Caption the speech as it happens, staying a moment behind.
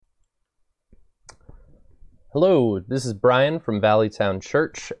Hello, this is Brian from Valleytown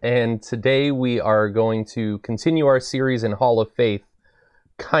Church, and today we are going to continue our series in Hall of Faith,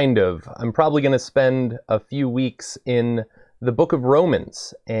 kind of. I'm probably going to spend a few weeks in the book of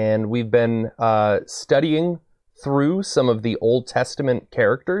Romans, and we've been studying through some of the Old Testament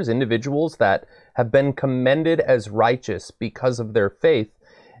characters, individuals that have been commended as righteous because of their faith.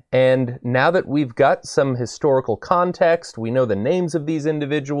 And now that we've got some historical context, we know the names of these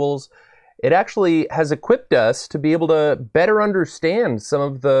individuals, it actually has equipped us to be able to better understand some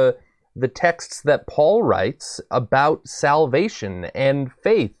of the texts that Paul writes about salvation and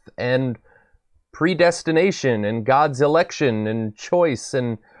faith and predestination and God's election and choice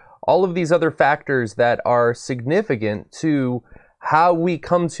and all of these other factors that are significant to how we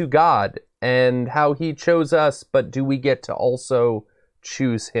come to God and how He chose us, but do we get to also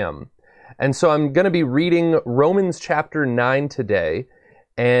choose Him? And so I'm going to be reading Romans chapter 9 today,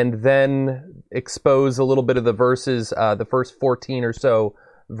 and then expose a little bit of the verses, the first 14 or so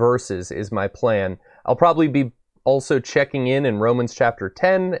verses is my plan. I'll probably be also checking in Romans chapter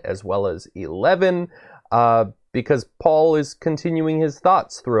 10 as well as 11, because Paul is continuing his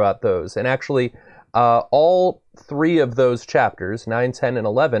thoughts throughout those. And actually, all three of those chapters, 9, 10, and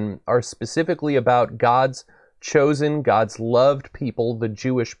 11, are specifically about God's chosen, God's loved people, the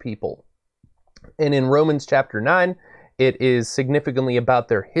Jewish people. And in Romans chapter 9, it is significantly about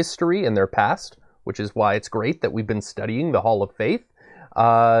their history and their past, which is why it's great that we've been studying the Hall of Faith.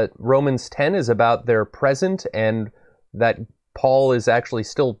 Romans 10 is about their present and that Paul is actually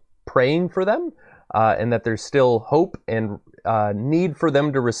still praying for them, and that there's still hope and need for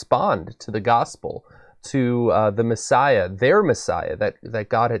them to respond to the gospel, to the Messiah, their Messiah that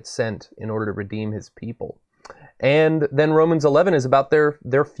God had sent in order to redeem His people. And then Romans 11 is about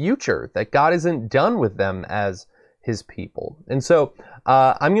their future, that God isn't done with them as His people. And so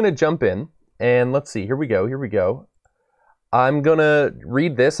I'm going to jump in, and let's see, here we go. I'm going to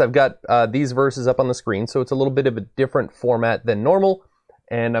read this. I've got these verses up on the screen, so it's a little bit of a different format than normal,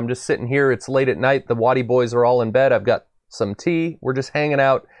 and I'm just sitting here. It's late at night. The Waddy boys are all in bed. I've got some tea. We're just hanging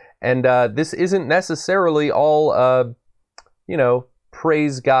out, and this isn't necessarily all,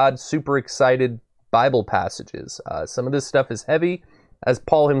 praise God, super excited Bible passages. Some of this stuff is heavy, as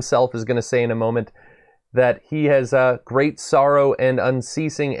Paul himself is going to say in a moment, that he has great sorrow and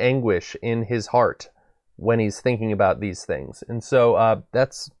unceasing anguish in his heart when he's thinking about these things. And so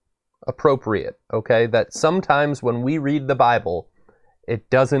that's appropriate, okay? That sometimes when we read the Bible, it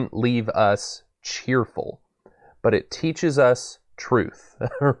doesn't leave us cheerful, but it teaches us truth,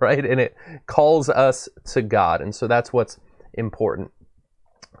 right? And it calls us to God. And so that's what's important.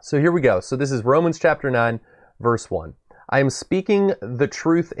 So here we go. So this is Romans chapter 9, verse 1. I am speaking the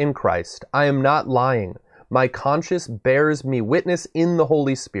truth in Christ. I am not lying. My conscience bears me witness in the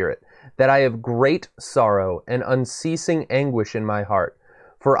Holy Spirit that I have great sorrow and unceasing anguish in my heart.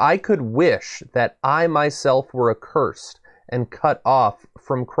 For I could wish that I myself were accursed and cut off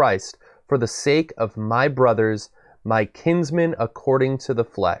from Christ for the sake of my brothers, my kinsmen according to the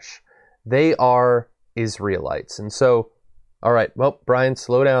flesh. They are Israelites. And so, all right, well, Brian,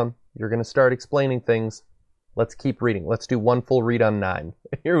 slow down. You're going to start explaining things. Let's keep reading. Let's do one full read on 9.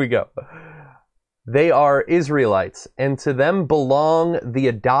 Here we go. They are Israelites, and to them belong the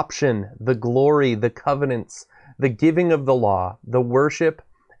adoption, the glory, the covenants, the giving of the law, the worship,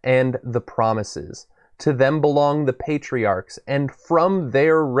 and the promises. To them belong the patriarchs, and from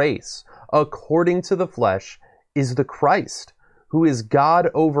their race, according to the flesh, is the Christ, who is God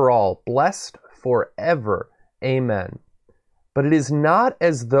over all, blessed forever. Amen. But it is not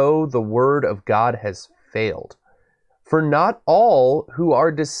as though the word of God has failed. For not all who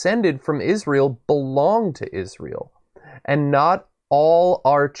are descended from Israel belong to Israel, and not all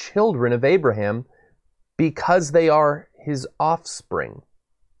are children of Abraham, because they are his offspring.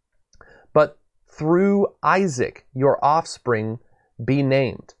 But through Isaac your offspring be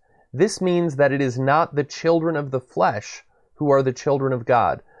named. This means that it is not the children of the flesh who are the children of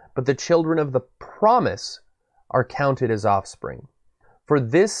God, but the children of the promise are counted as offspring. For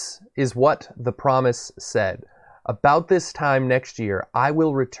this is what the promise said. About this time next year I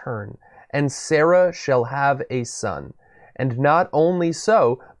will return, and Sarah shall have a son. And not only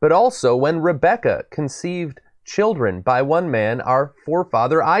so, but also when Rebekah conceived children by one man, our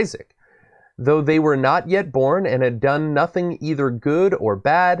forefather Isaac, though they were not yet born and had done nothing either good or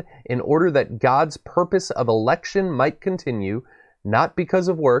bad, in order that God's purpose of election might continue, not because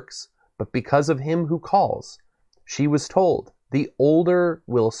of works, but because of him who calls. She was told, the older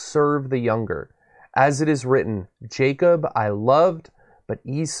will serve the younger. As it is written, Jacob I loved, but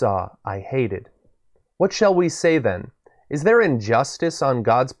Esau I hated. What shall we say then? Is there injustice on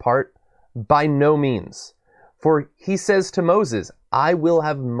God's part? By no means. For he says to Moses, I will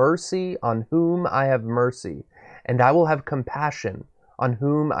have mercy on whom I have mercy, and I will have compassion on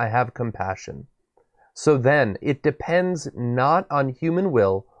whom I have compassion. So then, it depends not on human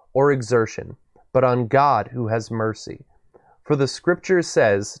will or exertion, but on God who has mercy. For the Scripture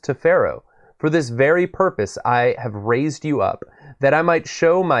says to Pharaoh, For this very purpose I have raised you up, that I might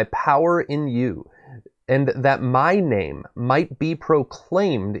show my power in you, and that my name might be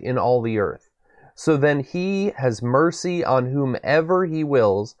proclaimed in all the earth. So then he has mercy on whomever he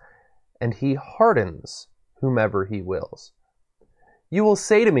wills, and he hardens whomever he wills. You will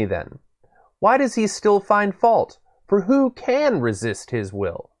say to me then, why does he still find fault? For who can resist his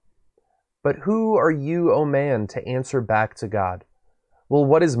will? But who are you, O man, to answer back to God? Will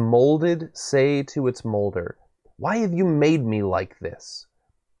what is molded say to its molder, Why have you made me like this?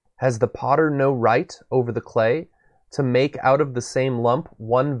 Has the potter no right over the clay to make out of the same lump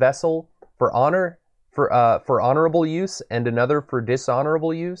one vessel for honorable use and another for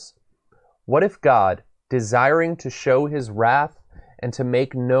dishonorable use? What if God, desiring to show his wrath and to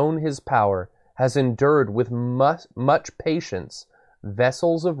make known his power, has endured with much patience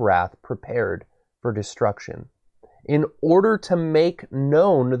vessels of wrath prepared for destruction, in order to make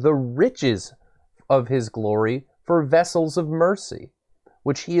known the riches of his glory for vessels of mercy,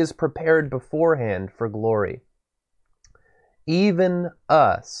 which he has prepared beforehand for glory? Even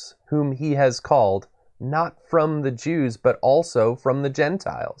us, whom he has called, not from the Jews, but also from the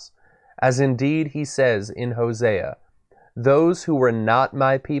Gentiles, as indeed he says in Hosea, Those who were not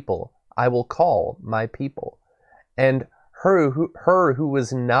my people, I will call my people, and her who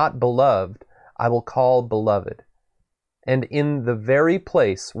was not beloved, I will call beloved. And in the very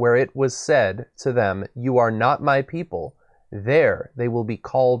place where it was said to them, You are not my people, there they will be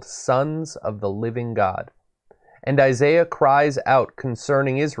called sons of the living God. And Isaiah cries out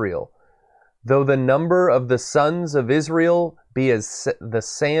concerning Israel, Though the number of the sons of Israel be as the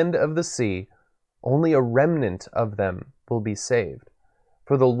sand of the sea, only a remnant of them will be saved.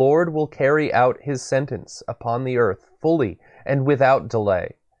 For the Lord will carry out his sentence upon the earth fully and without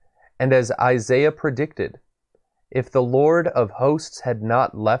delay. And as Isaiah predicted, if the Lord of hosts had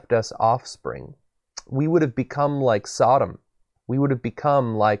not left us offspring, we would have become like Sodom. We would have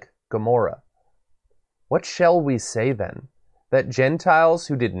become like Gomorrah. What shall we say then? That Gentiles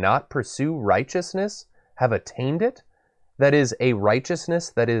who did not pursue righteousness have attained it? That is, a righteousness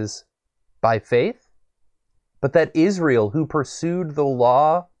that is by faith? But that Israel, who pursued the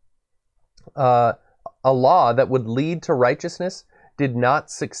law, a law that would lead to righteousness, did not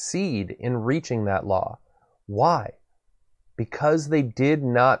succeed in reaching that law. Why? Because they did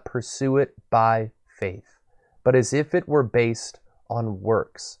not pursue it by faith, but as if it were based on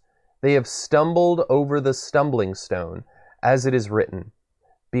works. They have stumbled over the stumbling stone, as it is written,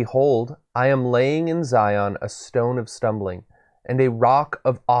 Behold, I am laying in Zion a stone of stumbling, and a rock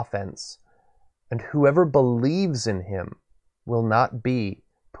of offense, and whoever believes in him will not be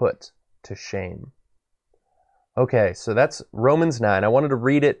put to shame. Okay, so that's Romans 9. I wanted to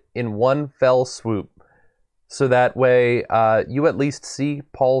read it in one fell swoop, so that way you at least see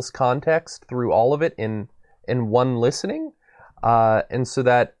Paul's context through all of it in one listening, and so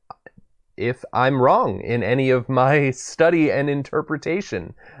that if I'm wrong in any of my study and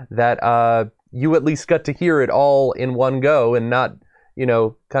interpretation, that you at least got to hear it all in one go and not,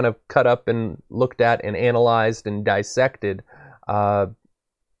 kind of cut up and looked at and analyzed and dissected.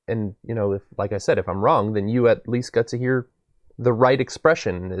 And, if, like I said, if I'm wrong, then you at least got to hear the right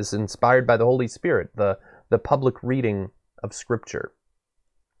expression is inspired by the Holy Spirit, the public reading of Scripture.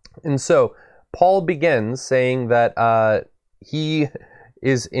 And so Paul begins saying that he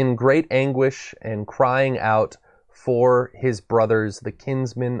is in great anguish and crying out for his brothers, the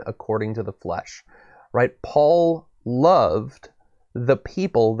kinsmen according to the flesh. Right? Paul loved the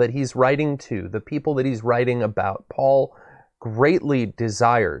people that he's writing to, the people that he's writing about. Paul greatly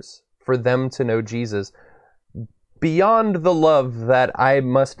desires for them to know Jesus beyond the love that I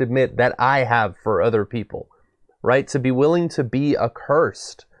must admit that I have for other people, right? To be willing to be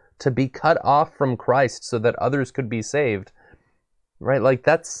accursed, to be cut off from Christ so that others could be saved, right? Like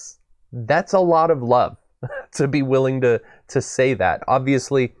that's a lot of love to be willing to say that.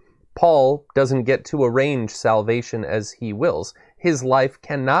 Obviously, Paul doesn't get to arrange salvation as he wills. His life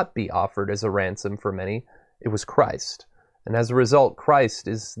cannot be offered as a ransom for many. It was Christ. And as a result, Christ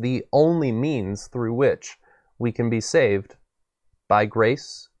is the only means through which we can be saved by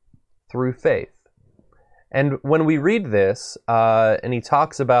grace through faith. And when we read this, and he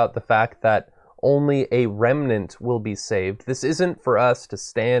talks about the fact that only a remnant will be saved, this isn't for us to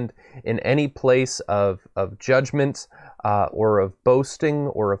stand in any place of judgment or of boasting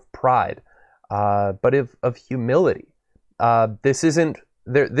or of pride. but of humility.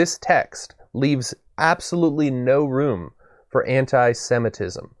 This text leaves absolutely no room for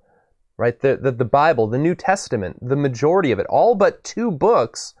anti-Semitism, right? The Bible, the New Testament, the majority of it, all but 2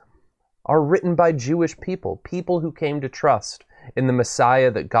 books, are written by Jewish people who came to trust in the Messiah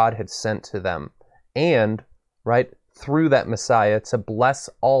that God had sent to them, and, right, through that Messiah to bless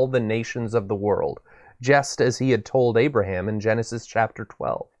all the nations of the world, just as he had told Abraham in Genesis chapter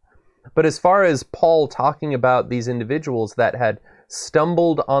 12. But as far as Paul talking about these individuals that had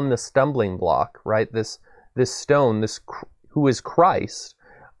stumbled on the stumbling block, right, this stone, who is Christ,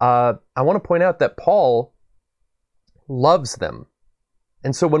 I want to point out that Paul loves them.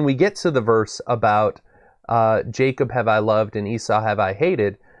 And so when we get to the verse about Jacob have I loved and Esau have I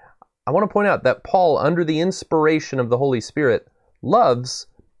hated, I want to point out that Paul, under the inspiration of the Holy Spirit, loves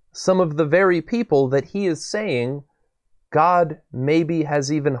some of the very people that he is saying God maybe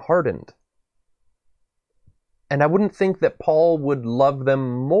has even hardened. And I wouldn't think that Paul would love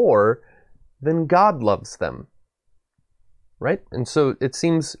them more than God loves them. Right? And so it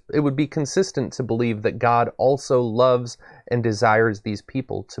seems it would be consistent to believe that God also loves and desires these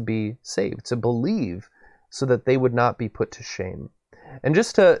people to be saved, to believe, so that they would not be put to shame. And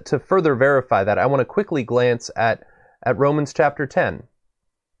just to further verify that, I want to quickly glance at Romans chapter 10.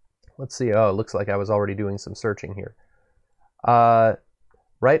 Let's see. Oh, it looks like I was already doing some searching here.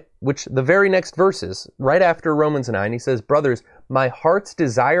 Right? Which the very next verses, right after Romans 9, he says, "Brothers, my heart's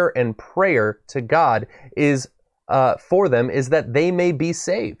desire and prayer to God is for them is that they may be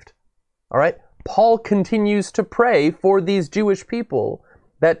saved." All right? Paul continues to pray for these Jewish people,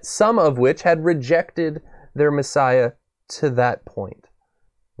 that some of which had rejected their Messiah to that point,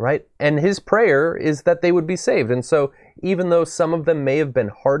 right? And his prayer is that they would be saved. And so even though some of them may have been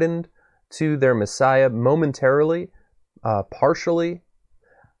hardened to their Messiah momentarily, partially,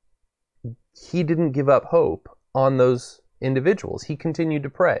 he didn't give up hope on those individuals. He continued to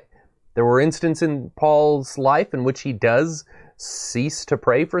pray. There were instances in Paul's life in which he does cease to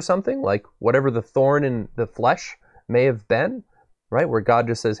pray for something, like whatever the thorn in the flesh may have been, right? Where God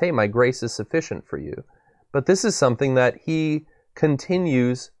just says, hey, my grace is sufficient for you. But this is something that he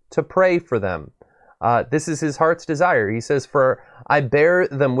continues to pray for them. This is his heart's desire. He says, "For I bear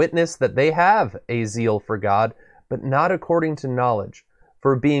them witness that they have a zeal for God, but not according to knowledge.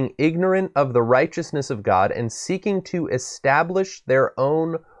 For being ignorant of the righteousness of God and seeking to establish their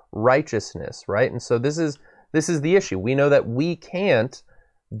own righteousness," right? And so this is the issue. We know that we can't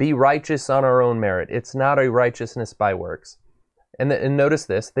be righteous on our own merit. It's not a righteousness by works. And notice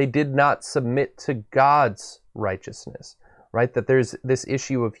this, they did not submit to God's righteousness, right? That there's this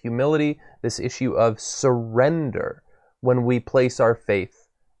issue of humility, this issue of surrender when we place our faith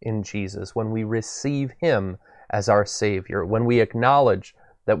in Jesus, when we receive him as our Savior, when we acknowledge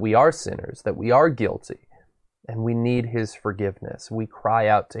that we are sinners, that we are guilty, and we need his forgiveness. We cry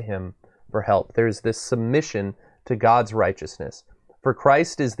out to him for help. There's this submission to God's righteousness. For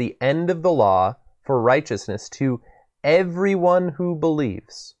Christ is the end of the law for righteousness to everyone who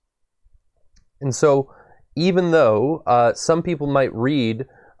believes. And so, even though some people might read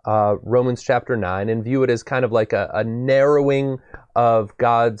Romans chapter 9 and view it as kind of like a narrowing of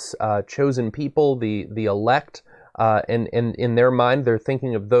God's chosen people, the elect, and in their mind they're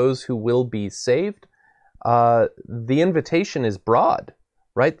thinking of those who will be saved, the invitation is broad,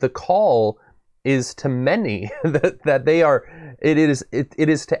 right? The call is to many, that they are, it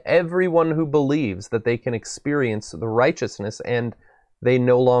is to everyone who believes that they can experience the righteousness and they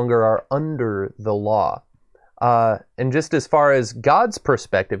no longer are under the law. And just as far as God's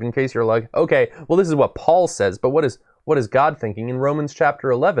perspective, in case you're like, okay, well, this is what Paul says, but what is God thinking? In Romans chapter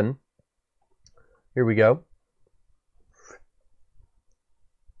 11, here we go.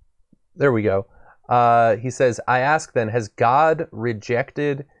 There we go. He says, "I ask then, has God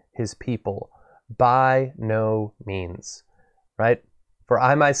rejected his people? By no means." Right? "For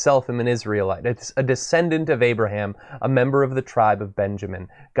I myself am an Israelite, a descendant of Abraham, a member of the tribe of Benjamin.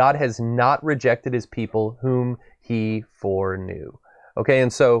 God has not rejected his people whom he foreknew." Okay,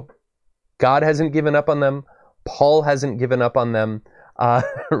 and so God hasn't given up on them. Paul hasn't given up on them.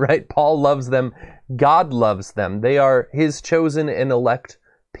 Right? Paul loves them. God loves them. They are his chosen and elect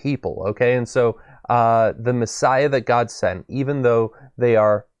people. Okay, and so the Messiah that God sent, even though they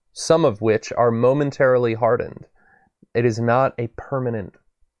are, some of which are momentarily hardened, it is not a permanent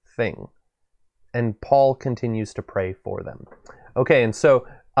thing. And Paul continues to pray for them. Okay, and so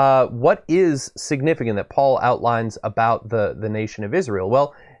what is significant that Paul outlines about the nation of Israel?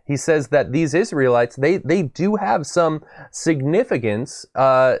 Well, he says that these Israelites, they do have some significance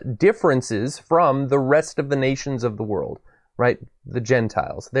differences from the rest of the nations of the world, right? The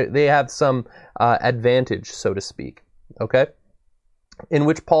Gentiles. They have some advantage, so to speak, okay? In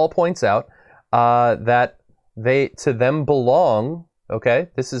which Paul points out that to them belong, okay?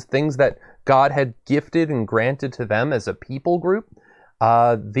 This is things that God had gifted and granted to them as a people group.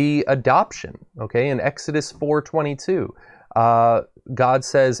 The adoption, okay? In Exodus 4:22, God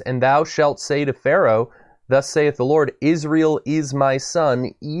says, "And thou shalt say to Pharaoh, Thus saith the Lord, Israel is my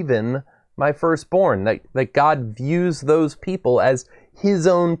son, even my firstborn." That God views those people as his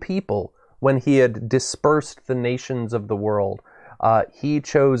own people when he had dispersed the nations of the world. He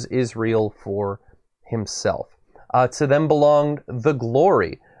chose Israel for himself. To them belonged the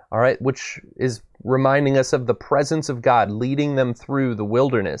glory, all right, which is reminding us of the presence of God leading them through the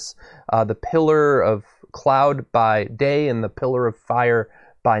wilderness, the pillar of cloud by day and the pillar of fire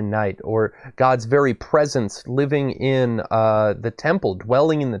by night, or God's very presence living in the temple,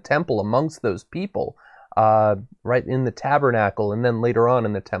 dwelling in the temple amongst those people, right in the tabernacle and then later on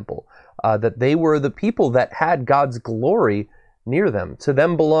in the temple, that they were the people that had God's glory near them. To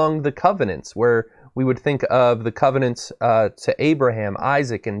them belonged the covenants, where we would think of the covenants to Abraham,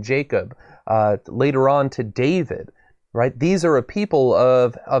 Isaac, and Jacob, later on to David. Right? These are a people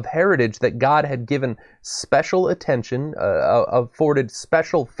of heritage that God had given special attention, afforded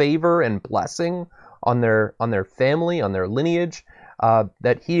special favor and blessing on their family, on their lineage,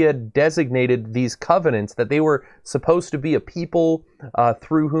 that he had designated these covenants, that they were supposed to be a people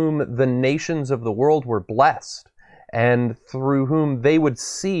through whom the nations of the world were blessed, and through whom they would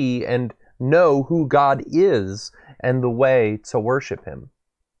see and know who God is and the way to worship him.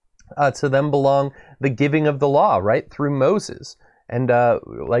 To them belong the giving of the law, right, through Moses. And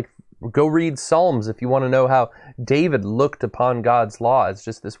go read Psalms if you want to know how David looked upon God's law as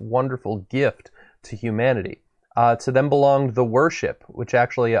just this wonderful gift to humanity. To them belonged the worship, which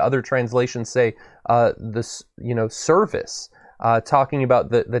actually other translations say service, talking about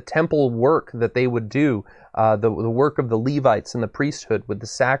the temple work that they would do, the work of the Levites and the priesthood with the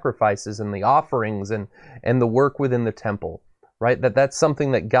sacrifices and the offerings and the work within the temple. Right, that's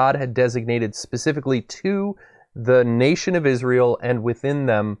something that God had designated specifically to the nation of Israel, and within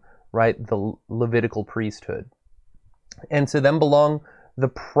them, right, the Levitical priesthood. And to them belong the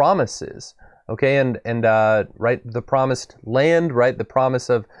promises, okay, and right, the promised land, right, the promise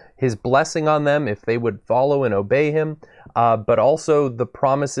of his blessing on them if they would follow and obey him, but also the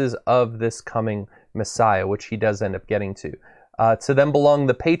promises of this coming Messiah, which he does end up getting to. To them belong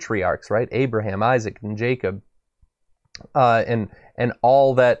the patriarchs, right, Abraham, Isaac, and Jacob. And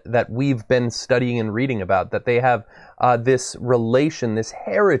all that we've been studying and reading about, that they have this relation, this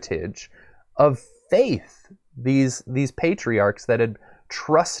heritage of faith, these patriarchs that had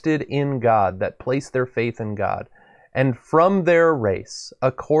trusted in God, that placed their faith in God. And from their race,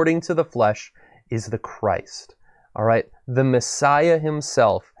 according to the flesh, is the Christ. All right, the Messiah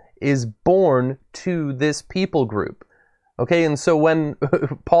himself is born to this people group. Okay, and so when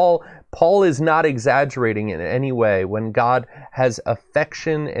Paul is not exaggerating in any way when God has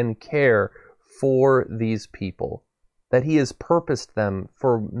affection and care for these people, that he has purposed them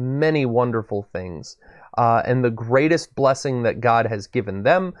for many wonderful things. And the greatest blessing that God has given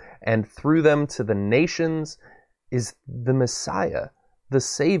them and through them to the nations is the Messiah, the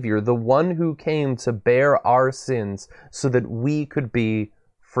Savior, the one who came to bear our sins so that we could be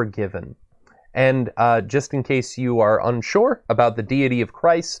forgiven. And just in case you are unsure about the deity of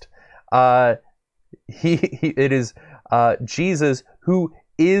Christ, it is Jesus who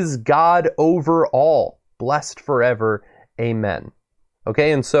is God over all, blessed forever. Amen.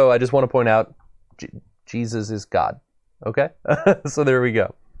 Okay, and so I just want to point out, Jesus is God. Okay, so there we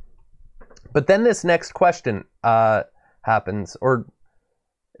go. But then this next question happens, or,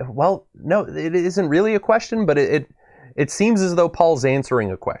 well, no, it isn't really a question, but it seems as though Paul's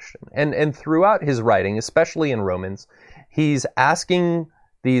answering a question. And throughout his writing, especially in Romans, he's asking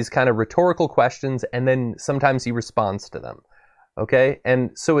these kind of rhetorical questions, and then sometimes he responds to them. Okay?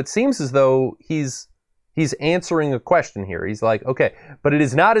 And so it seems as though he's answering a question here. He's like, okay, but it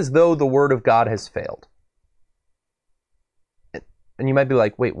is not as though the word of God has failed. And you might be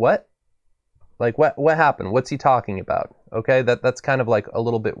like, wait, what? Like, what happened? What's he talking about? Okay? That's kind of like a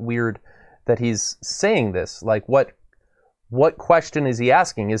little bit weird that he's saying this. Like, what question is he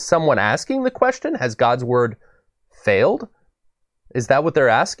asking? Is someone asking the question? Has God's word failed? Is that what they're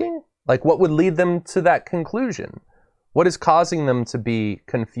asking? Like, what would lead them to that conclusion? What is causing them to be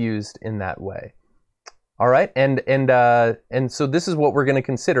confused in that way? All right, and so this is what we're going to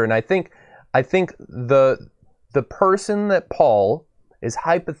consider. And I think the person that Paul is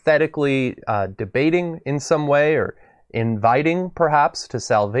hypothetically debating in some way, or inviting perhaps to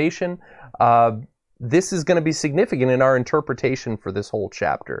salvation, this is going to be significant in our interpretation for this whole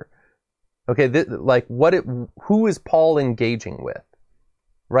chapter. Okay, who is Paul engaging with?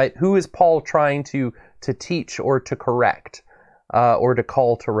 Right? Who is Paul trying to teach or to correct or to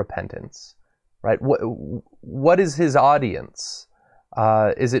call to repentance? Right? What is his audience?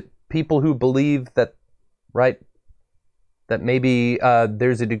 Is it people who believe that, right, that maybe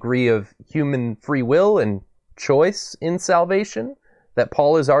there's a degree of human free will and choice in salvation that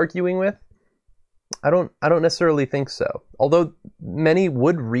Paul is arguing with? I don't necessarily think so. Although many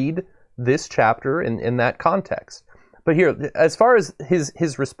would read this chapter in that context. But here, as far as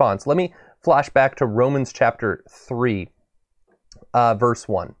his response, let me flash back to Romans chapter 3, verse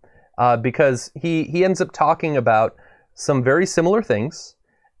 1, because he ends up talking about some very similar things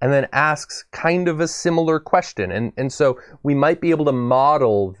and then asks kind of a similar question. And so we might be able to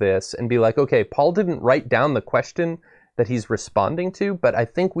model this and be like, okay, Paul didn't write down the question that he's responding to, but I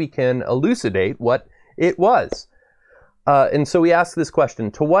think we can elucidate what it was. And so we ask this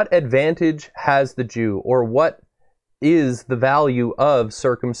question: to what advantage has the Jew, or what is the value of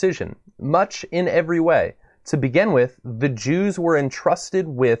circumcision? Much in every way. To begin with, the Jews were entrusted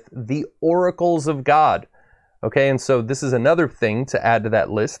with the oracles of God. Okay, and so this is another thing to add to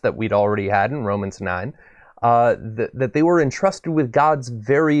that list that we'd already had in Romans 9, that they were entrusted with God's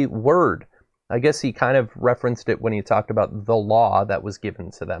very word. I guess he kind of referenced it when he talked about the law that was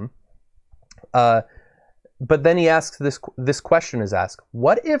given to them. But then he asks this question is asked: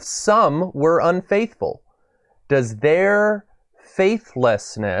 what if some were unfaithful? Does their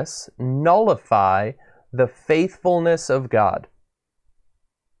faithlessness nullify the faithfulness of God?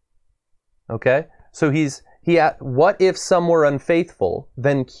 Okay, so what if some were unfaithful?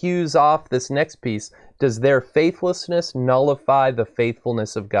 Then cues off this next piece: does their faithlessness nullify the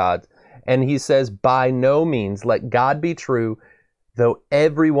faithfulness of God? And he says, by no means. Let God be true, though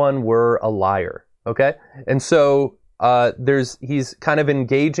everyone were a liar. Okay, and so he's kind of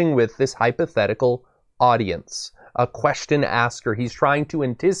engaging with this hypothetical audience, a question asker. He's trying to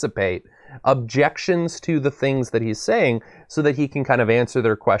anticipate objections to the things that he's saying so that he can kind of answer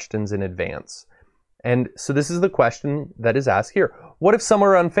their questions in advance. And so this is the question that is asked here. What if some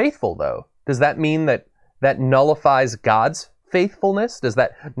are unfaithful, though? Does that mean that nullifies God's faithfulness? Does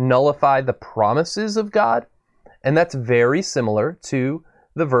that nullify the promises of God? And that's very similar to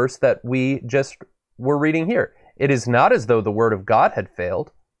the verse that we just were reading here. It is not as though the word of God had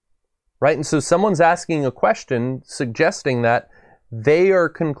failed, right? And so someone's asking a question suggesting that they are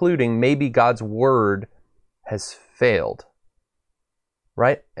concluding maybe God's word has failed,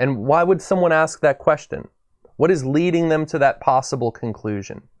 right? And why would someone ask that question? What is leading them to that possible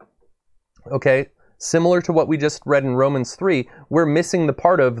conclusion? Okay, similar to what we just read in Romans 3, we're missing the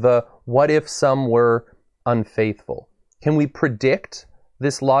part of the what if some were unfaithful. Can we predict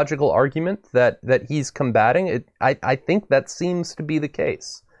this logical argument that he's combating? I think that seems to be the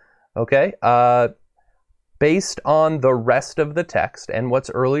case. Okay? Based on the rest of the text and what's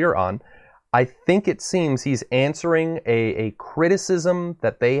earlier on, I think it seems he's answering a criticism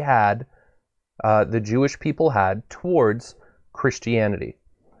that they had, the Jewish people had, towards Christianity,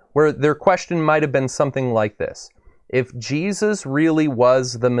 where their question might have been something like this: if Jesus really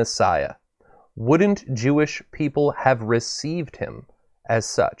was the Messiah, wouldn't Jewish people have received him as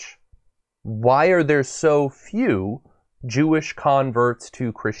such? Why are there so few Jewish converts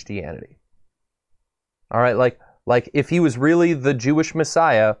to Christianity? All right, like if he was really the Jewish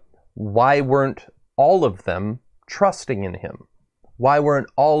Messiah, why weren't all of them trusting in him? Why weren't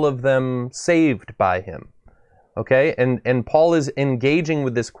all of them saved by him? Okay, and Paul is engaging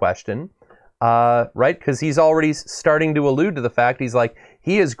with this question, right? Because he's already starting to allude to the fact, he's like,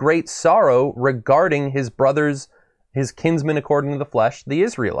 he has great sorrow regarding his brothers, his kinsmen according to the flesh, the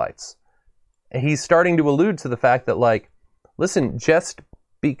Israelites. And he's starting to allude to the fact that, like, listen, just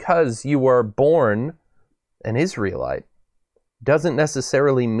because you are born an Israelite doesn't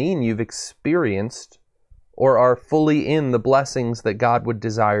necessarily mean you've experienced or are fully in the blessings that God would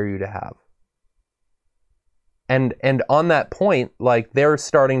desire you to have. And on that point, like, they're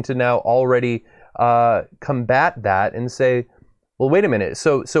starting to now already combat that and say, well, wait a minute.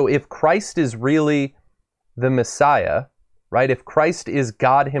 So if Christ is really the Messiah, right? If Christ is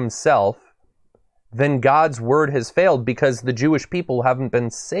God himself, then God's word has failed because the Jewish people haven't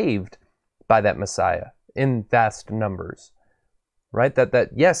been saved by that Messiah in vast numbers, right?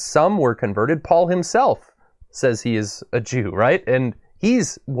 That yes, some were converted. Paul himself says he is a Jew, right? And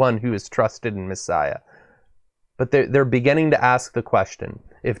he's one who is trusted in Messiah. But they're beginning to ask the question,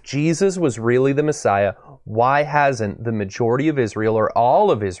 if Jesus was really the Messiah, why hasn't the majority of Israel or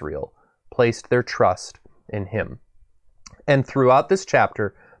all of Israel placed their trust in him? And throughout this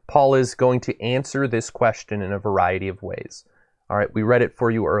chapter, Paul is going to answer this question in a variety of ways. All right, we read it for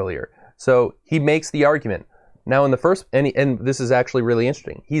you earlier. So he makes the argument. Now in the first, and this is actually really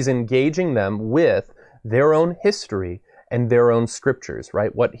interesting, he's engaging them with their own history and their own scriptures,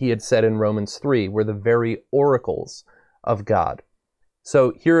 right? What he had said in Romans 3 were the very oracles of God.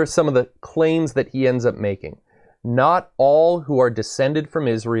 So here are some of the claims that he ends up making. Not all who are descended from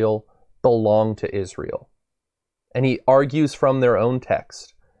Israel belong to Israel. And he argues from their own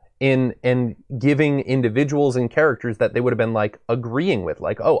text in giving individuals and characters that they would have been like agreeing with,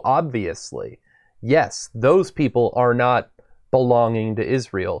 like, oh, obviously, yes, those people are not belonging to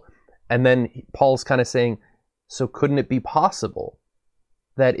Israel. And then Paul's kind of saying, so couldn't it be possible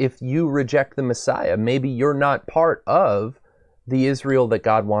that if you reject the Messiah, maybe you're not part of the Israel that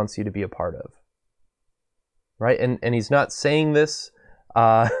God wants you to be a part of? Right? And he's not saying this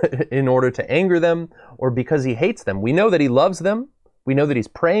in order to anger them or because he hates them. We know that he loves them. We know that he's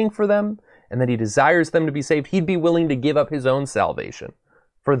praying for them and that he desires them to be saved. He'd be willing to give up his own salvation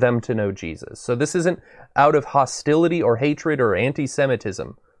for them to know Jesus. So this isn't out of hostility or hatred or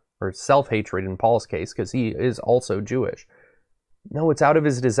anti-Semitism or self-hatred in Paul's case, because he is also Jewish. No, it's out of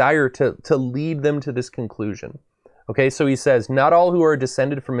his desire to lead them to this conclusion. Okay, so he says, not all who are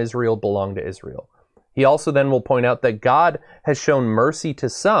descended from Israel belong to Israel. He also then will point out that God has shown mercy to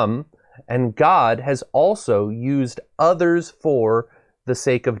some, and God has also used others for the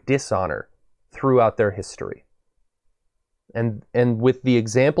sake of dishonor throughout their history. And with the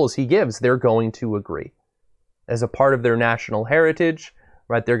examples he gives, they're going to agree. As a part of their national heritage,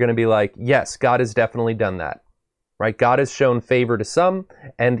 right, they're going to be like, yes, God has definitely done that. Right? God has shown favor to some,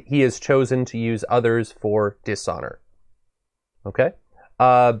 and he has chosen to use others for dishonor. Okay?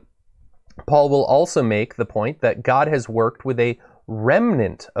 Paul will also make the point that God has worked with a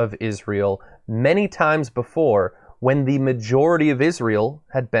remnant of Israel many times before when the majority of Israel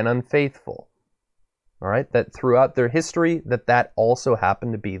had been unfaithful. All right? That throughout their history, that also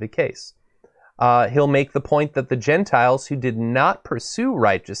happened to be the case. He'll make the point that the Gentiles who did not pursue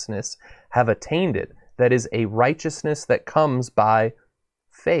righteousness have attained it. That is a righteousness that comes by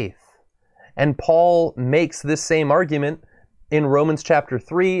faith. And Paul makes this same argument in Romans chapter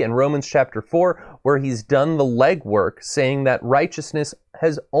 3 and Romans chapter 4, where he's done the legwork saying that righteousness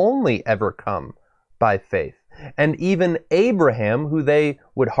has only ever come by faith. And even Abraham, who they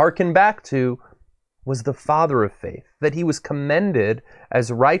would hearken back to, was the father of faith, that he was commended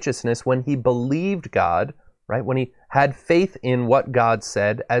as righteousness when he believed God, right? When he had faith in what God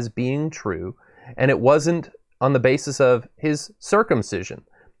said as being true, and it wasn't on the basis of his circumcision,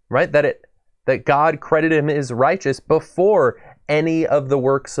 right? That God credited him as righteous before any of the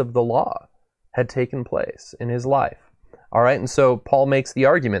works of the law had taken place in his life. All right, and so Paul makes the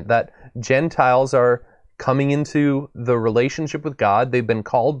argument that Gentiles are coming into the relationship with God. They've been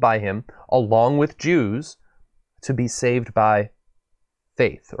called by him, along with Jews, to be saved by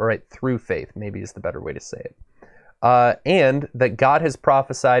faith, or right, through faith, maybe is the better way to say it. And that God has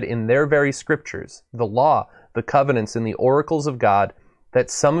prophesied in their very scriptures, the law, the covenants, and the oracles of God, that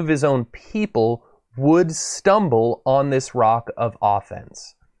some of his own people would stumble on this rock of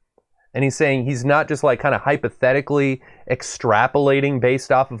offense. And he's saying he's not just like kind of hypothetically extrapolating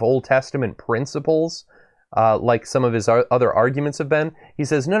based off of Old Testament principles, like some of his other arguments have been. He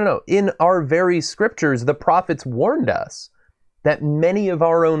says, no. In our very scriptures, the prophets warned us that many of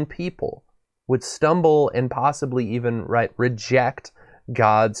our own people would stumble and possibly even reject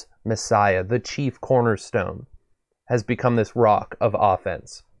God's Messiah. The chief cornerstone has become this rock of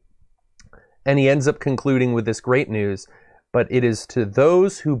offense. And he ends up concluding with this great news, but it is to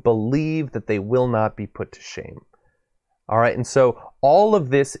those who believe that they will not be put to shame. All right, and so all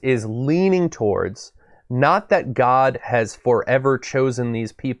of this is leaning towards not that God has forever chosen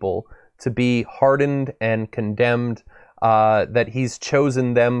these people to be hardened and condemned, that he's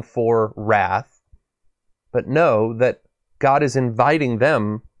chosen them for wrath, but no, that God is inviting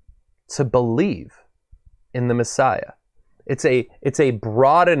them to believe in the Messiah. It's a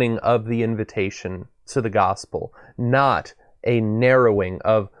broadening of the invitation to the gospel, not a narrowing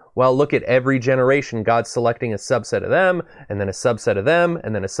of, well, look at every generation, God's selecting a subset of them, and then a subset of them,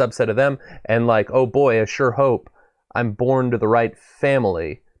 and then a subset of them, and like, oh boy, I sure hope I'm born to the right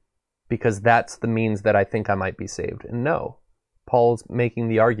family, because that's the means that I think I might be saved. And no, Paul's making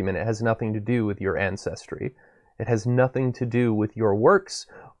the argument, it has nothing to do with your ancestry. It has nothing to do with your works,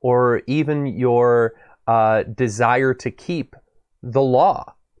 or even your desire to keep the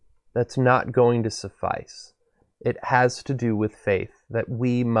law. That's not going to suffice. It has to do with faith, that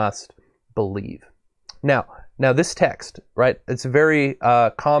we must believe. Now this text, right? It's a very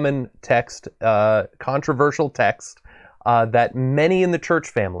common text, controversial text. that many in the church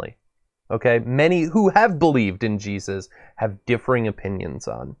family, okay, many who have believed in Jesus, have differing opinions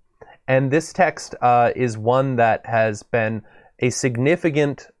on. And this text is one that has been a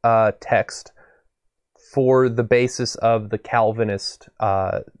significant text for the basis of the Calvinist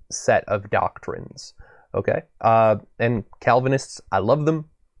set of doctrines, okay? And Calvinists, I love them,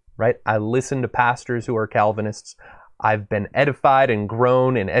 right? I listen to pastors who are Calvinists. I've been edified and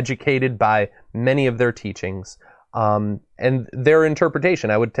grown and educated by many of their teachings. And their interpretation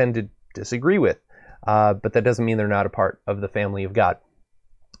I would tend to disagree with, but that doesn't mean they're not a part of the family of God.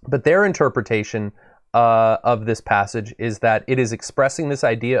 But their interpretation of this passage is that it is expressing this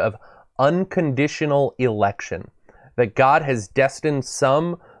idea of unconditional election, that God has destined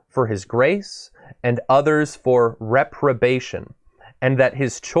some for his grace and others for reprobation, and that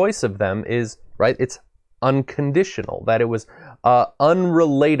his choice of them is, right, it's unconditional, that it was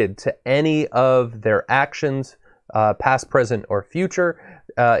unrelated to any of their actions, past, present, or future.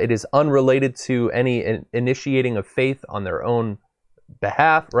 It is unrelated to any initiating of faith on their own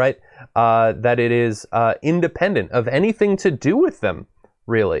behalf, right? That it is independent of anything to do with them,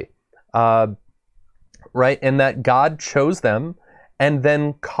 really. Right? And that God chose them and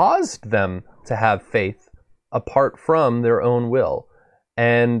then caused them to have faith apart from their own will.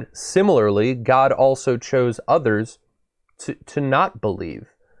 And similarly, God also chose others to not believe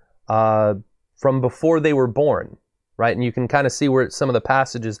from before they were born, right? And you can kind of see where some of the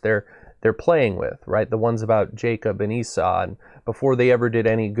passages they're playing with, right? The ones about Jacob and Esau, and before they ever did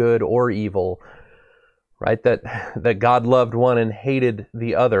any good or evil, right? That God loved one and hated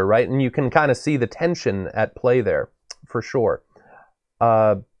the other, right? And you can kind of see the tension at play there, for sure.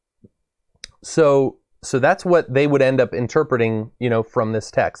 So that's what they would end up interpreting, from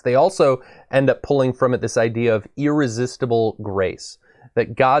this text. They also end up pulling from it this idea of irresistible grace,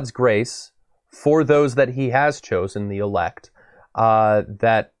 that God's grace for those that he has chosen, the elect,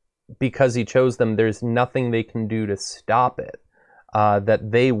 that because he chose them, there's nothing they can do to stop it,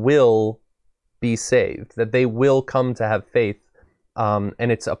 that they will be saved, that they will come to have faith,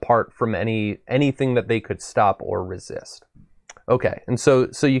 and it's apart from anything that they could stop or resist. Okay, and so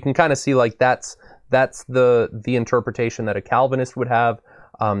you can kind of see like that's the interpretation that a Calvinist would have.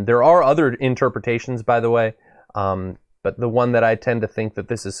 There are other interpretations, by the way, but the one that I tend to think that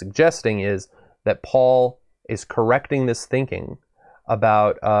this is suggesting is that Paul is correcting this thinking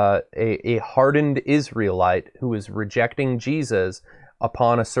about a hardened Israelite who is rejecting Jesus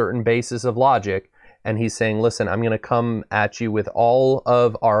upon a certain basis of logic, and he's saying, listen, I'm going to come at you with all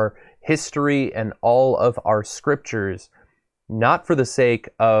of our history and all of our scriptures, not for the sake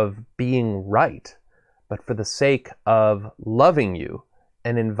of being right, but for the sake of loving you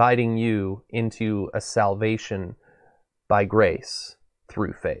and inviting you into a salvation by grace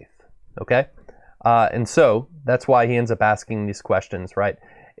through faith. Okay? And so that's why he ends up asking these questions, right?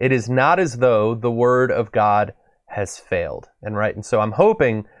 It is not as though the word of God has failed, and right. And so I'm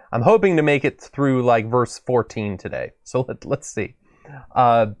hoping to make it through like verse 14 today. So let's see.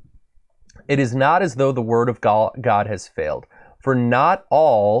 It is not as though the word of God has failed, for not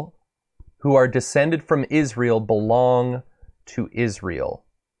all who are descended from Israel belong to Israel.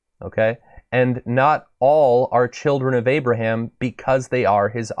 Okay, and not all are children of Abraham because they are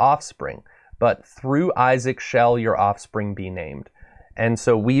his offspring, but through Isaac shall your offspring be named. And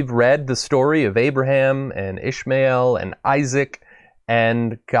so we've read the story of Abraham and Ishmael and Isaac,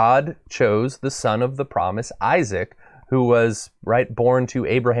 and God chose the son of the promise, Isaac, who was born to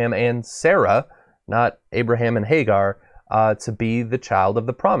Abraham and Sarah, not Abraham and Hagar, to be the child of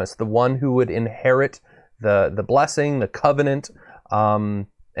the promise, the one who would inherit the blessing, the covenant.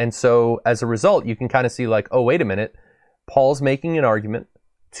 And so as a result, you can kind of see like, oh, wait a minute, Paul's making an argument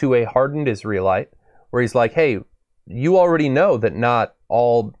to a hardened Israelite where he's like, hey, you already know that not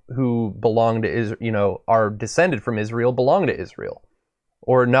all who belong to Israel, are descended from Israel belong to Israel,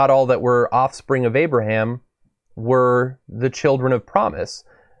 or not all that were offspring of Abraham were the children of promise,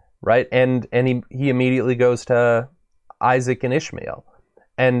 right? And he immediately goes to Isaac and Ishmael.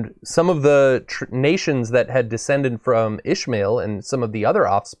 And some of the nations that had descended from Ishmael and some of the other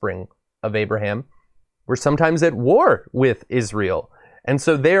offspring of Abraham were sometimes at war with Israel. And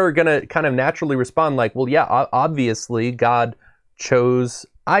so they're going to kind of naturally respond like, well, yeah, obviously God chose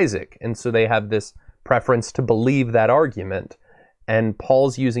Isaac. And so they have this preference to believe that argument. And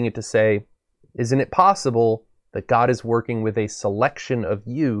Paul's using it to say, isn't it possible that God is working with a selection of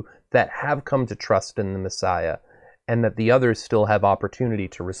you that have come to trust in the Messiah, and that the others still have opportunity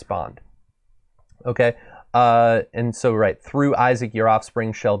to respond? Okay? And so, through Isaac your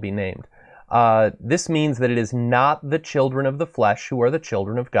offspring shall be named. This means that it is not the children of the flesh who are the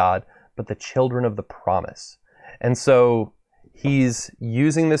children of God, but the children of the promise. And so he's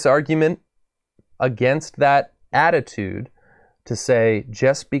using this argument against that attitude to say,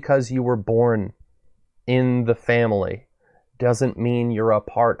 just because you were born in the family doesn't mean you're a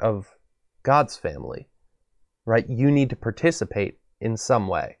part of God's family, right? You need to participate in some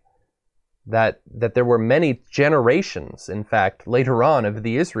way. That there were many generations, in fact, later on of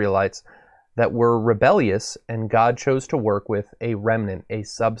the Israelites that were rebellious, and God chose to work with a remnant, a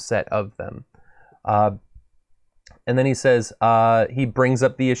subset of them. And then he says, he brings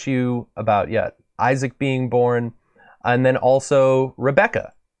up the issue about, Isaac being born, and then also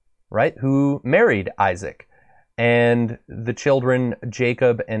Rebekah, right, who married Isaac, and the children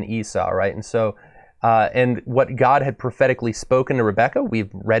Jacob and Esau, right? And so, and what God had prophetically spoken to Rebekah, we've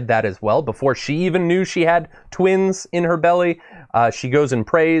read that as well. Before she even knew she had twins in her belly, she goes and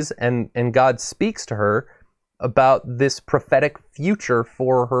prays, and God speaks to her about this prophetic future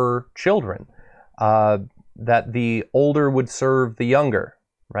for her children, that the older would serve the younger,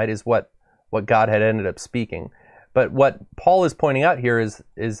 right, is what God had ended up speaking. But what Paul is pointing out here is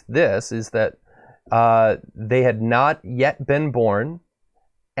that they had not yet been born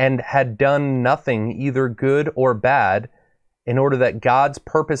and had done nothing, either good or bad, in order that God's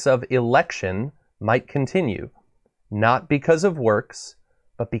purpose of election might continue, not because of works,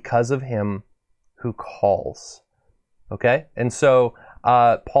 but because of him who calls. Okay? And so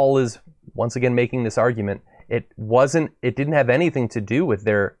Paul is once again making this argument. It didn't have anything to do with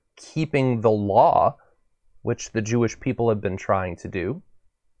their keeping the law, which the Jewish people have been trying to do.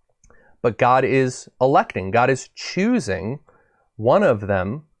 But God is electing. God is choosing one of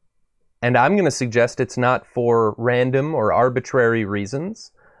them. And I'm going to suggest it's not for random or arbitrary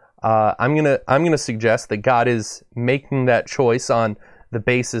reasons. I'm going to suggest that God is making that choice on the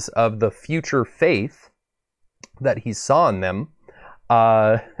basis of the future faith that he saw in them.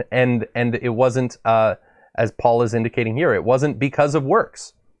 And it wasn't, as Paul is indicating here, it wasn't because of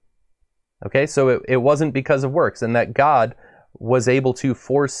works. Okay, so it wasn't because of works, and that God was able to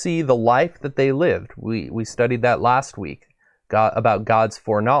foresee the life that they lived. We studied that last week, about God's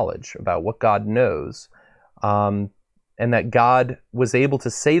foreknowledge, about what God knows, and that God was able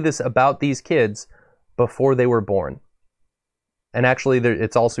to say this about these kids before they were born. And actually,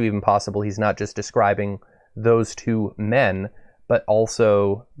 it's also even possible he's not just describing those two men, but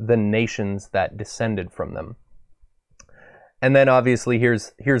also the nations that descended from them. And then obviously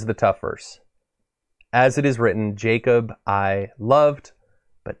here's the tough verse. As it is written, Jacob I loved,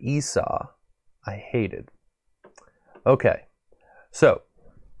 but Esau I hated. Okay, so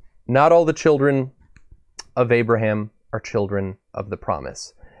not all the children of Abraham are children of the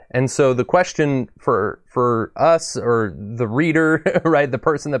promise. And so the question for us, or the reader, right, the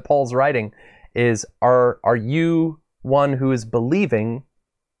person that Paul's writing, is are you one who is believing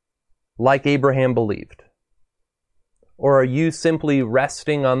like Abraham believed? Or are you simply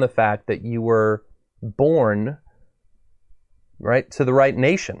resting on the fact that you were born, right, to the right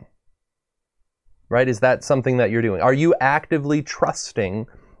nation? Right? Is that something that you're doing? Are you actively trusting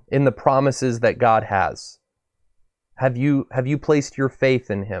in the promises that God has? Have you placed your faith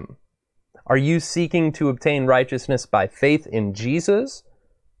in him? Are you seeking to obtain righteousness by faith in Jesus?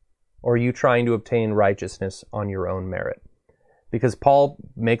 Or are you trying to obtain righteousness on your own merit? Because Paul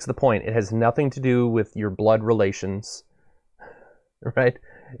makes the point, it has nothing to do with your blood relations, right?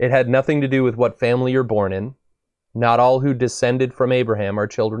 It had nothing to do with what family you're born in. Not all who descended from Abraham are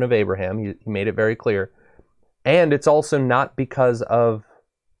children of Abraham. He made it very clear. And it's also not because of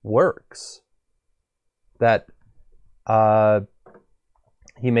works that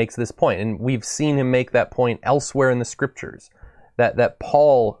he makes this point. And we've seen him make that point elsewhere in the scriptures. That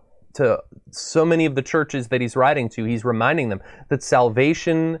Paul, to so many of the churches that he's writing to, he's reminding them that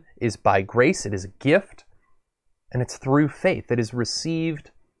salvation is by grace, it is a gift, and it's through faith. It is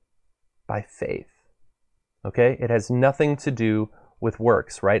received by faith. Okay? It has nothing to do with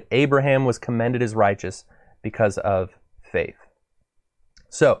works, right? Abraham was commended as righteous because of faith.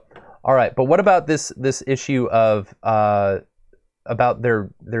 So, all right, but what about this issue of about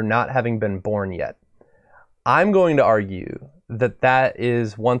their not having been born yet? I'm going to argue that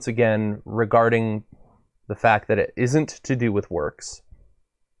is once again regarding the fact that it isn't to do with works.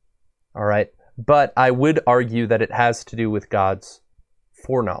 All right, but I would argue that it has to do with God's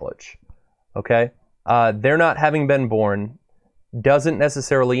foreknowledge. Okay, their not having been born doesn't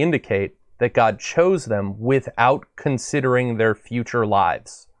necessarily indicate that God chose them without considering their future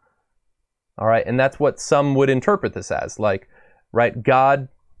lives. All right, and that's what some would interpret this as, like, right, God,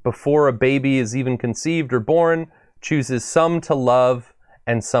 before a baby is even conceived or born, chooses some to love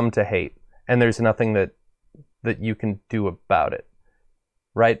and some to hate, and there's nothing that you can do about it,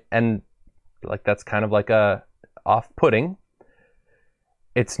 right? And like that's kind of like a off-putting.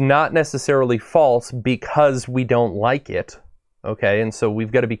 It's not necessarily false because we don't like it, okay? And so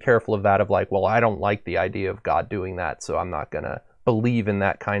we've got to be careful of that, of like, well, I don't like the idea of God doing that, so I'm not going to believe in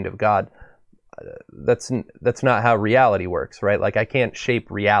that kind of God. That's not how reality works, right? Like, I can't shape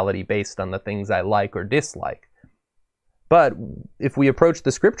reality based on the things I like or dislike. But if we approach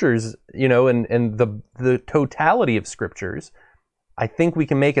the scriptures, and the totality of scriptures, I think we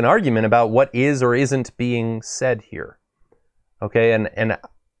can make an argument about what is or isn't being said here. Okay, and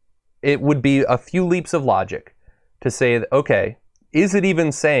it would be a few leaps of logic to say, that, okay, is it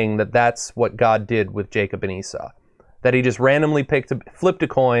even saying that that's what God did with Jacob and Esau? That he just randomly flipped a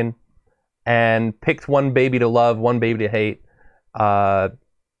coin and picked one baby to love, one baby to hate?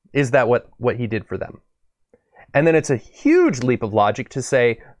 Is that what he did for them? And then it's a huge leap of logic to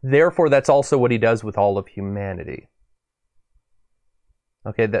say, therefore, that's also what he does with all of humanity.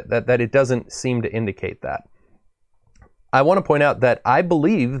 Okay, that it doesn't seem to indicate that. I want to point out that I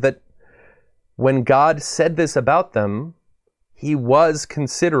believe that when God said this about them, he was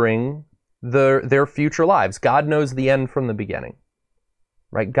considering their future lives. God knows the end from the beginning,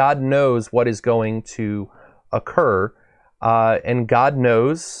 right? God knows what is going to occur, and God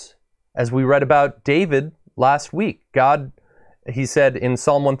knows, as we read about David last week, he said in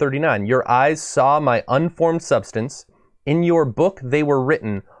Psalm 139, "Your eyes saw my unformed substance. In your book they were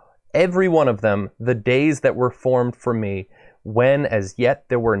written, every one of them, the days that were formed for me, when as yet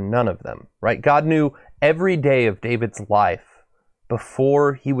there were none of them." Right? God knew every day of David's life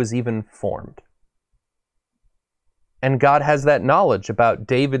before he was even formed. And God has that knowledge about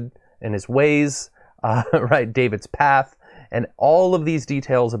David and his ways, right? David's path, and all of these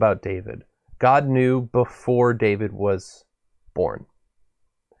details about David. God knew before David was born.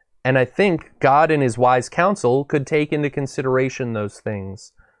 And I think God in his wise counsel could take into consideration those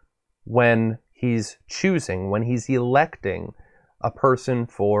things when he's choosing, when he's electing a person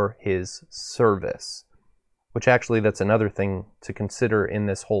for his service. Which actually, that's another thing to consider in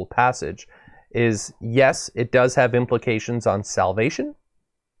this whole passage, is yes, it does have implications on salvation,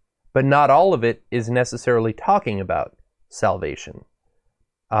 but not all of it is necessarily talking about salvation.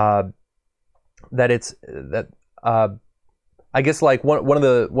 I guess like one of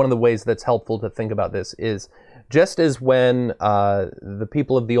the ways that's helpful to think about this is, just as when the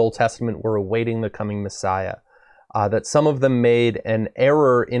people of the Old Testament were awaiting the coming Messiah, that some of them made an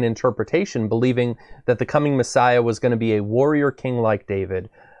error in interpretation, believing that the coming Messiah was going to be a warrior king like David,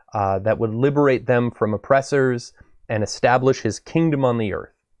 that would liberate them from oppressors and establish his kingdom on the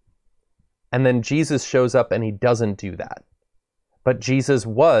earth. And then Jesus shows up and he doesn't do that. But Jesus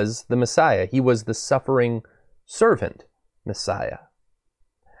was the Messiah. He was the suffering servant Messiah.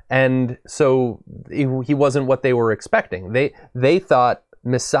 And so he wasn't what they were expecting. They thought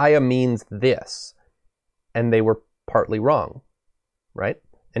Messiah means this, and they were partly wrong, right?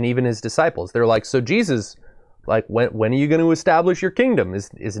 And even his disciples, they're like, so Jesus, like, when are you going to establish your kingdom?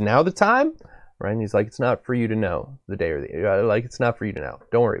 Is now the time? Right? And he's like, it's not for you to know the day or the, like, it's not for you to know.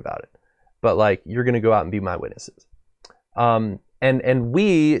 Don't worry about it. But like, you're going to go out and be my witnesses. And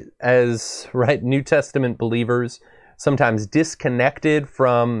we, as right New Testament believers, sometimes disconnected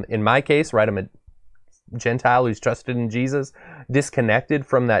from, in my case, right, I'm a Gentile who's trusted in Jesus, disconnected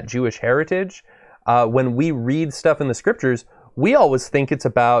from that Jewish heritage. When we read stuff in the scriptures, we always think it's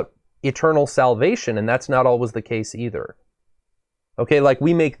about eternal salvation, and that's not always the case either. Okay, like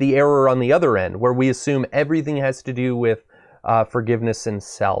we make the error on the other end, where we assume everything has to do with forgiveness and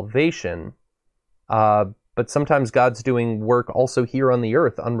salvation. But sometimes God's doing work also here on the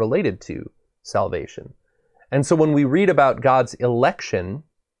earth unrelated to salvation. And so when we read about God's election,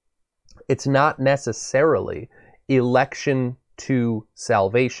 it's not necessarily election to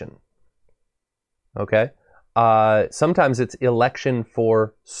salvation. Okay? Sometimes it's election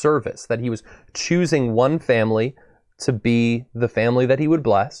for service, that he was choosing one family to be the family that he would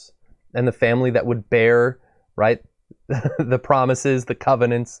bless, and the family that would bear, right, the promises, the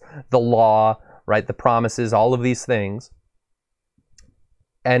covenants, the law, right, the promises, all of these things,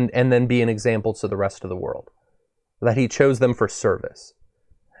 and then be an example to the rest of the world. That he chose them for service.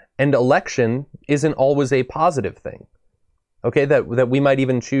 And election isn't always a positive thing. Okay, that we might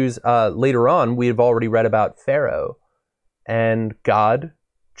even choose later on. We've already read about Pharaoh, and God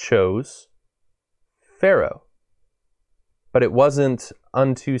chose Pharaoh. But it wasn't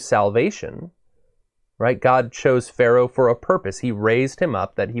unto salvation, right? God chose Pharaoh for a purpose. He raised him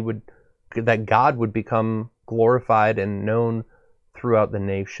up that God would become glorified and known throughout the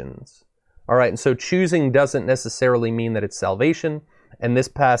nations. All right, and so choosing doesn't necessarily mean that it's salvation, and this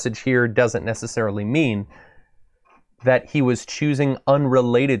passage here doesn't necessarily mean that he was choosing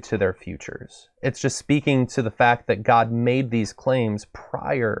unrelated to their futures. It's just speaking to the fact that God made these claims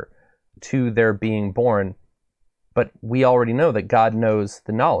prior to their being born. But we already know that God knows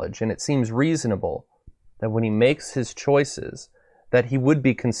the knowledge, and it seems reasonable that when he makes his choices, that he would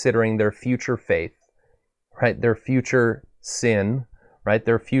be considering their future faith, right? Their future sin, right?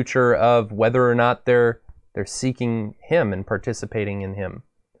 Their future of whether or not they're seeking him and participating in him.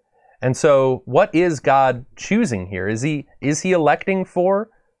 And so what is God choosing here? Is he electing for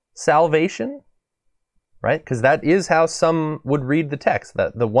salvation? Right? Because that is how some would read the text.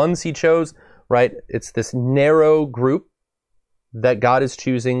 That the ones he chose, right? It's this narrow group that God is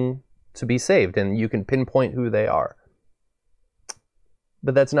choosing to be saved, and you can pinpoint who they are.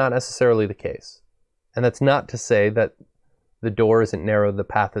 But that's not necessarily the case. And that's not to say that the door isn't narrow, the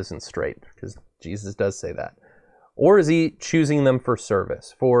path isn't straight, because Jesus does say that. Or is he choosing them for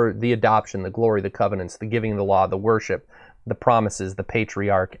service, for the adoption, the glory, the covenants, the giving of the law, the worship, the promises, the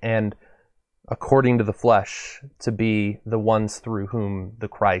patriarch, and according to the flesh, to be the ones through whom the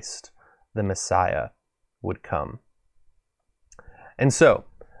Christ, the Messiah, would come? And so,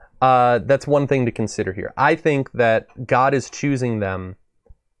 that's one thing to consider here. I think that God is choosing them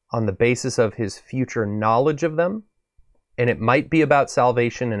on the basis of his future knowledge of them, and it might be about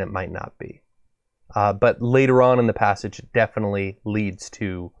salvation and it might not be. But later on in the passage, it definitely leads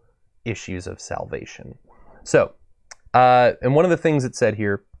to issues of salvation. So, and one of the things it said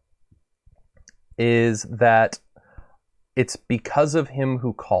here is that it's because of him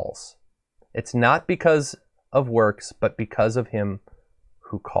who calls. It's not because of works, but because of him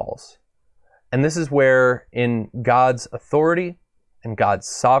who calls. And this is where, in God's authority and God's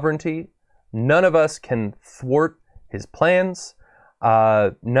sovereignty, none of us can thwart his plans.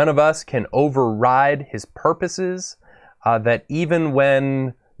 None of us can override his purposes. That even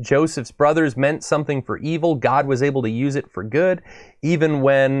when Joseph's brothers meant something for evil, God was able to use it for good. Even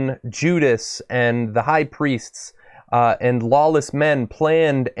when Judas and the high priests and lawless men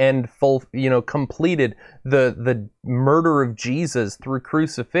planned and completed the murder of Jesus through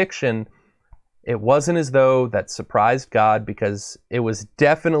crucifixion, it wasn't as though that surprised God, because it was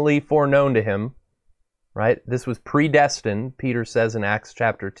definitely foreknown to him. Right? This was predestined, Peter says in Acts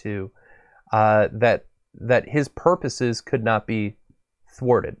chapter 2, that his purposes could not be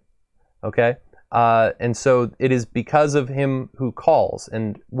thwarted. Okay? And so it is because of him who calls.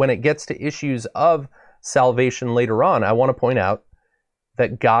 And when it gets to issues of salvation later on, I want to point out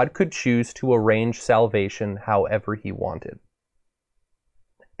that God could choose to arrange salvation however he wanted.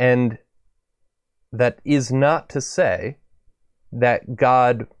 And that is not to say that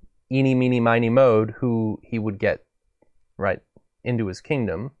God, eeny, meeny, miny, mode, who he would get right into his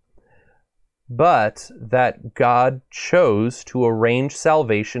kingdom, but that God chose to arrange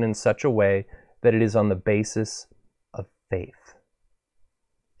salvation in such a way that it is on the basis of faith.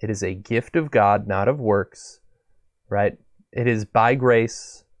 It is a gift of God, not of works, right? It is by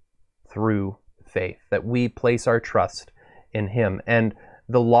grace through faith that we place our trust in him. And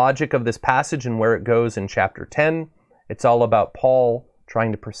the logic of this passage and where it goes in chapter 10, it's all about Paul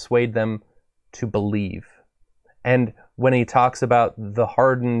trying to persuade them to believe. And when he talks about the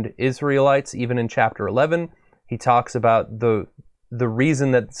hardened Israelites, even in chapter 11, he talks about the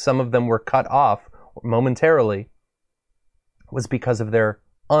reason that some of them were cut off momentarily was because of their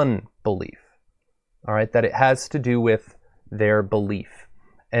unbelief. All right, that it has to do with their belief.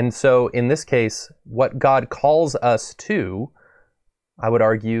 And so in this case, what God calls us to, I would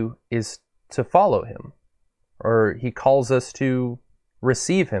argue, is to follow him. Or he calls us to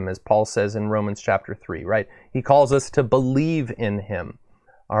receive him, as Paul says in Romans chapter 3, right? He calls us to believe in him,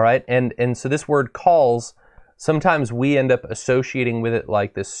 all right? And so this word calls, sometimes we end up associating with it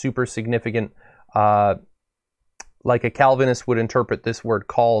like this super significant, like a Calvinist would interpret this word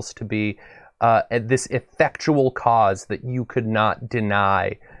calls to be this effectual cause that you could not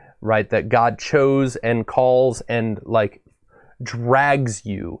deny, right? That God chose and calls and like drags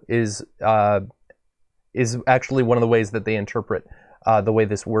you is actually one of the ways that they interpret the way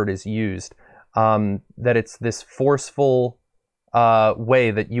this word is used, that it's this forceful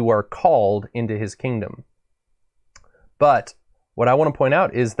way that you are called into his kingdom. But what I want to point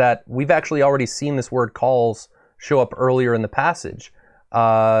out is that we've actually already seen this word calls show up earlier in the passage,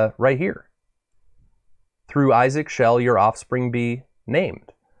 right here. Through Isaac shall your offspring be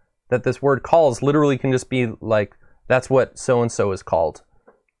named. That this word calls literally can just be like, that's what so-and-so is called,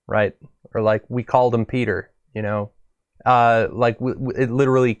 right? Or like, we called him Peter, you know? It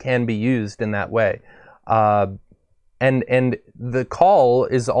literally can be used in that way. And the call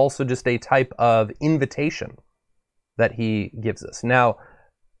is also just a type of invitation that he gives us. Now,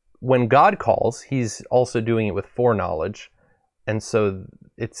 when God calls, he's also doing it with foreknowledge. And so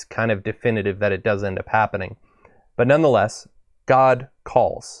it's kind of definitive that it does end up happening. But nonetheless, God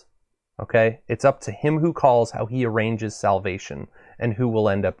calls. Okay? It's up to him who calls how he arranges salvation and who will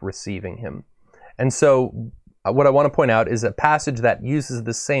end up receiving him. And so what I want to point out is a passage that uses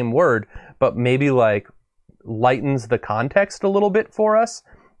the same word, but maybe like lightens the context a little bit for us,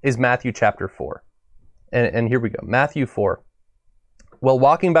 is Matthew chapter 4. And here we go. Matthew 4. While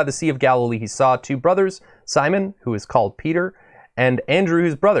walking by the Sea of Galilee, he saw two brothers, Simon, who is called Peter, and Andrew,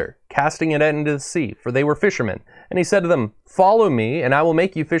 his brother, casting a net into the sea, for they were fishermen. And he said to them, "Follow me, and I will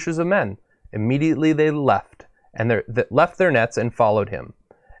make you fishers of men." Immediately they left their nets and followed him.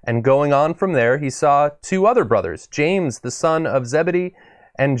 And going on from there, he saw two other brothers, James, the son of Zebedee,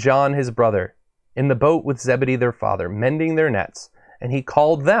 and John, his brother, in the boat with Zebedee, their father, mending their nets. And he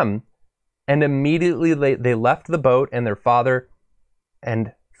called them, and immediately they left the boat and their father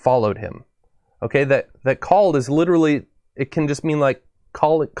and followed him. Okay, that called is literally, it can just mean like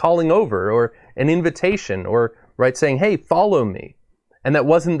calling over, or an invitation, or right, saying, "Hey, follow me." And that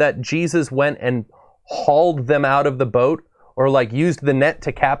wasn't that Jesus went and hauled them out of the boat, or like used the net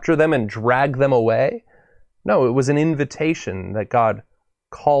to capture them and drag them away. No, it was an invitation that God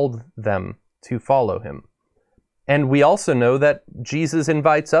called them to follow him. And we also know that Jesus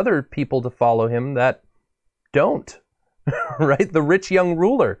invites other people to follow him that don't, right? The rich young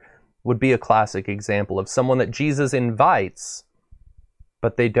ruler would be a classic example of someone that Jesus invites,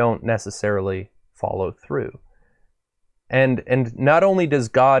 but they don't necessarily follow through. And not only does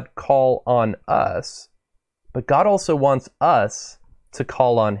God call on us, but God also wants us to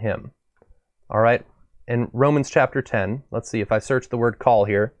call on him. All right? In Romans chapter 10, let's see, if I search the word call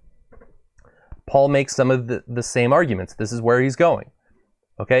here, Paul makes some of the same arguments. This is where he's going.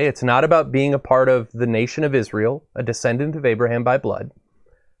 Okay? It's not about being a part of the nation of Israel, a descendant of Abraham by blood.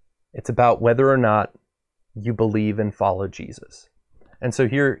 It's about whether or not you believe and follow Jesus. And so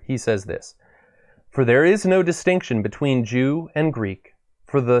here he says this, "For there is no distinction between Jew and Greek,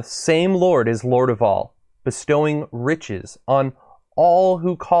 for the same Lord is Lord of all, bestowing riches on all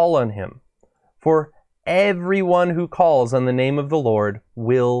who call on him. For everyone who calls on the name of the Lord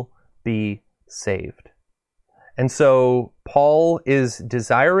will be saved." And so Paul is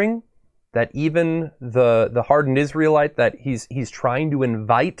desiring that even the hardened Israelite that he's trying to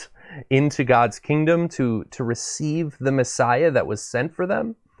invite into God's kingdom to receive the Messiah that was sent for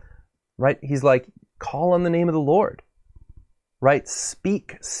them, right? He's like, call on the name of the Lord, right?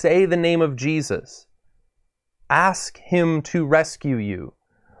 Speak, say the name of Jesus. Ask him to rescue you,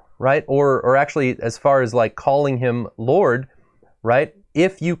 right? Or actually, as far as like calling him Lord, right?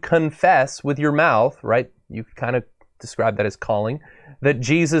 If you confess with your mouth, right? You kind of describe that as calling, that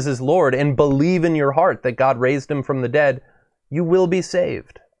Jesus is Lord, and believe in your heart that God raised him from the dead, you will be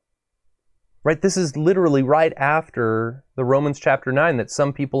saved. Right? This is literally right after the Romans chapter 9 that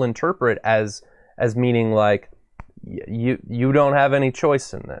some people interpret as meaning like, you don't have any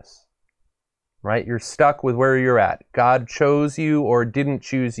choice in this. Right? You're stuck with where you're at. God chose you or didn't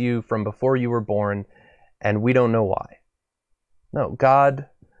choose you from before you were born, and we don't know why. No, God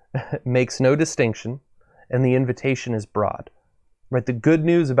makes no distinction, and the invitation is broad. Right? The good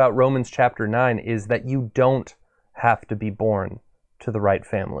news about Romans chapter 9 is that you don't have to be born to the right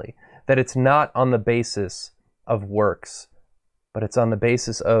family. That it's not on the basis of works, but it's on the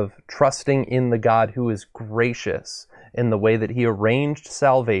basis of trusting in the God who is gracious in the way that he arranged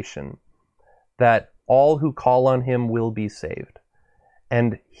salvation, that all who call on him will be saved.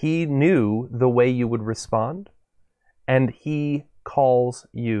 And he knew the way you would respond, and he calls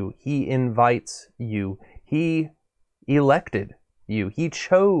you. He invites you. He elected you. He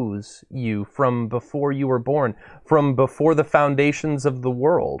chose you from before you were born, from before the foundations of the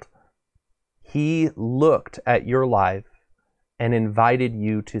world. He looked at your life and invited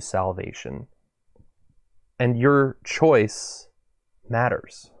you to salvation. And your choice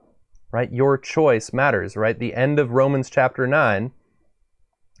matters, right? Your choice matters, right? The end of Romans chapter 9,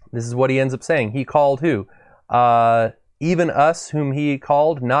 this is what he ends up saying. He called who? Even us whom he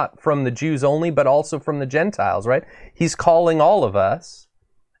called, not from the Jews only, but also from the Gentiles, right? He's calling all of us.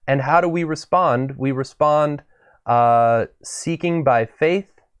 And how do we respond? We respond seeking by faith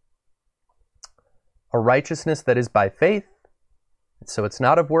a righteousness that is by faith. So it's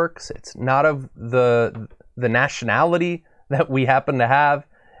not of works. It's not of the nationality that we happen to have.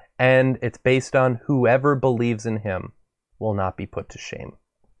 And it's based on whoever believes in him will not be put to shame.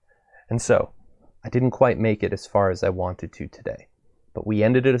 And so I didn't quite make it as far as I wanted to today, but we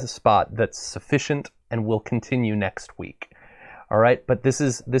ended at a spot that's sufficient and will continue next week. All right. But this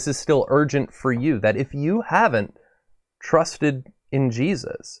is still urgent for you, that if you haven't trusted in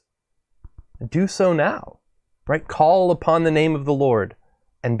Jesus, do so now, right? Call upon the name of the Lord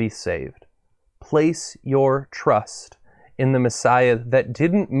and be saved. Place your trust in the Messiah that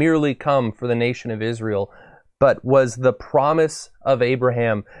didn't merely come for the nation of Israel, but was the promise of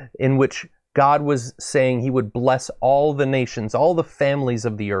Abraham, in which God was saying he would bless all the nations, all the families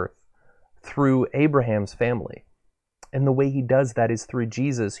of the earth through Abraham's family. And the way he does that is through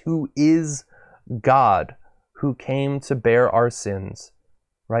Jesus, who is God, who came to bear our sins,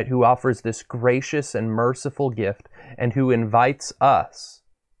 right? Who offers this gracious and merciful gift, and who invites us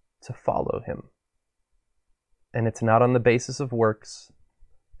to follow him. And it's not on the basis of works.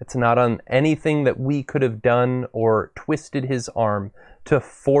 It's not on anything that we could have done or twisted his arm to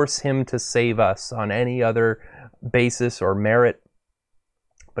force him to save us on any other basis or merit,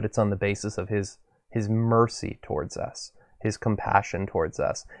 but it's on the basis of his mercy towards us, his compassion towards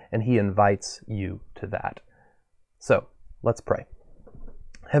us, and he invites you to that. So, let's pray.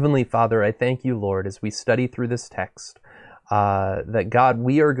 Heavenly Father, I thank you, Lord, as we study through this text, that God,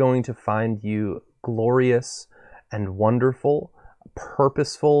 we are going to find you glorious and wonderful,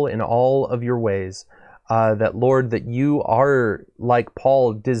 purposeful in all of your ways, that, Lord, that you are, like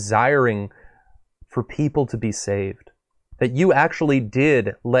Paul, desiring for people to be saved, that you actually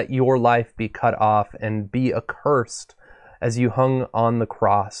did let your life be cut off and be accursed as you hung on the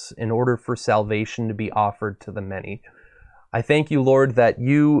cross in order for salvation to be offered to the many. I thank you, Lord, that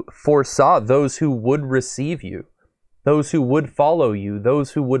you foresaw those who would receive you, those who would follow you,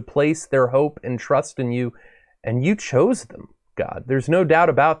 those who would place their hope and trust in you, and you chose them, God. There's no doubt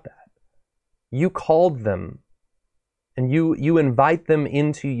about that. You called them, and you invite them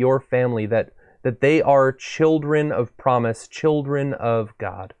into your family, that they are children of promise, children of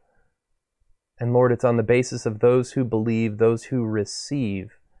God. And Lord, it's on the basis of those who believe, those who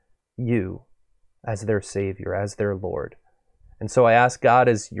receive you as their Savior, as their Lord. And so I ask God,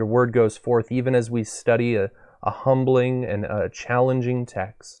 as your word goes forth, even as we study a humbling and a challenging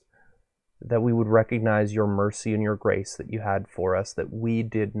text, that we would recognize your mercy and your grace that you had for us that we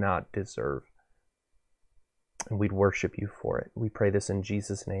did not deserve. And we'd worship you for it. We pray this in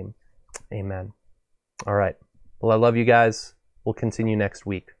Jesus' name. Amen. All right. Well, I love you guys. We'll continue next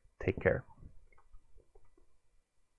week. Take care.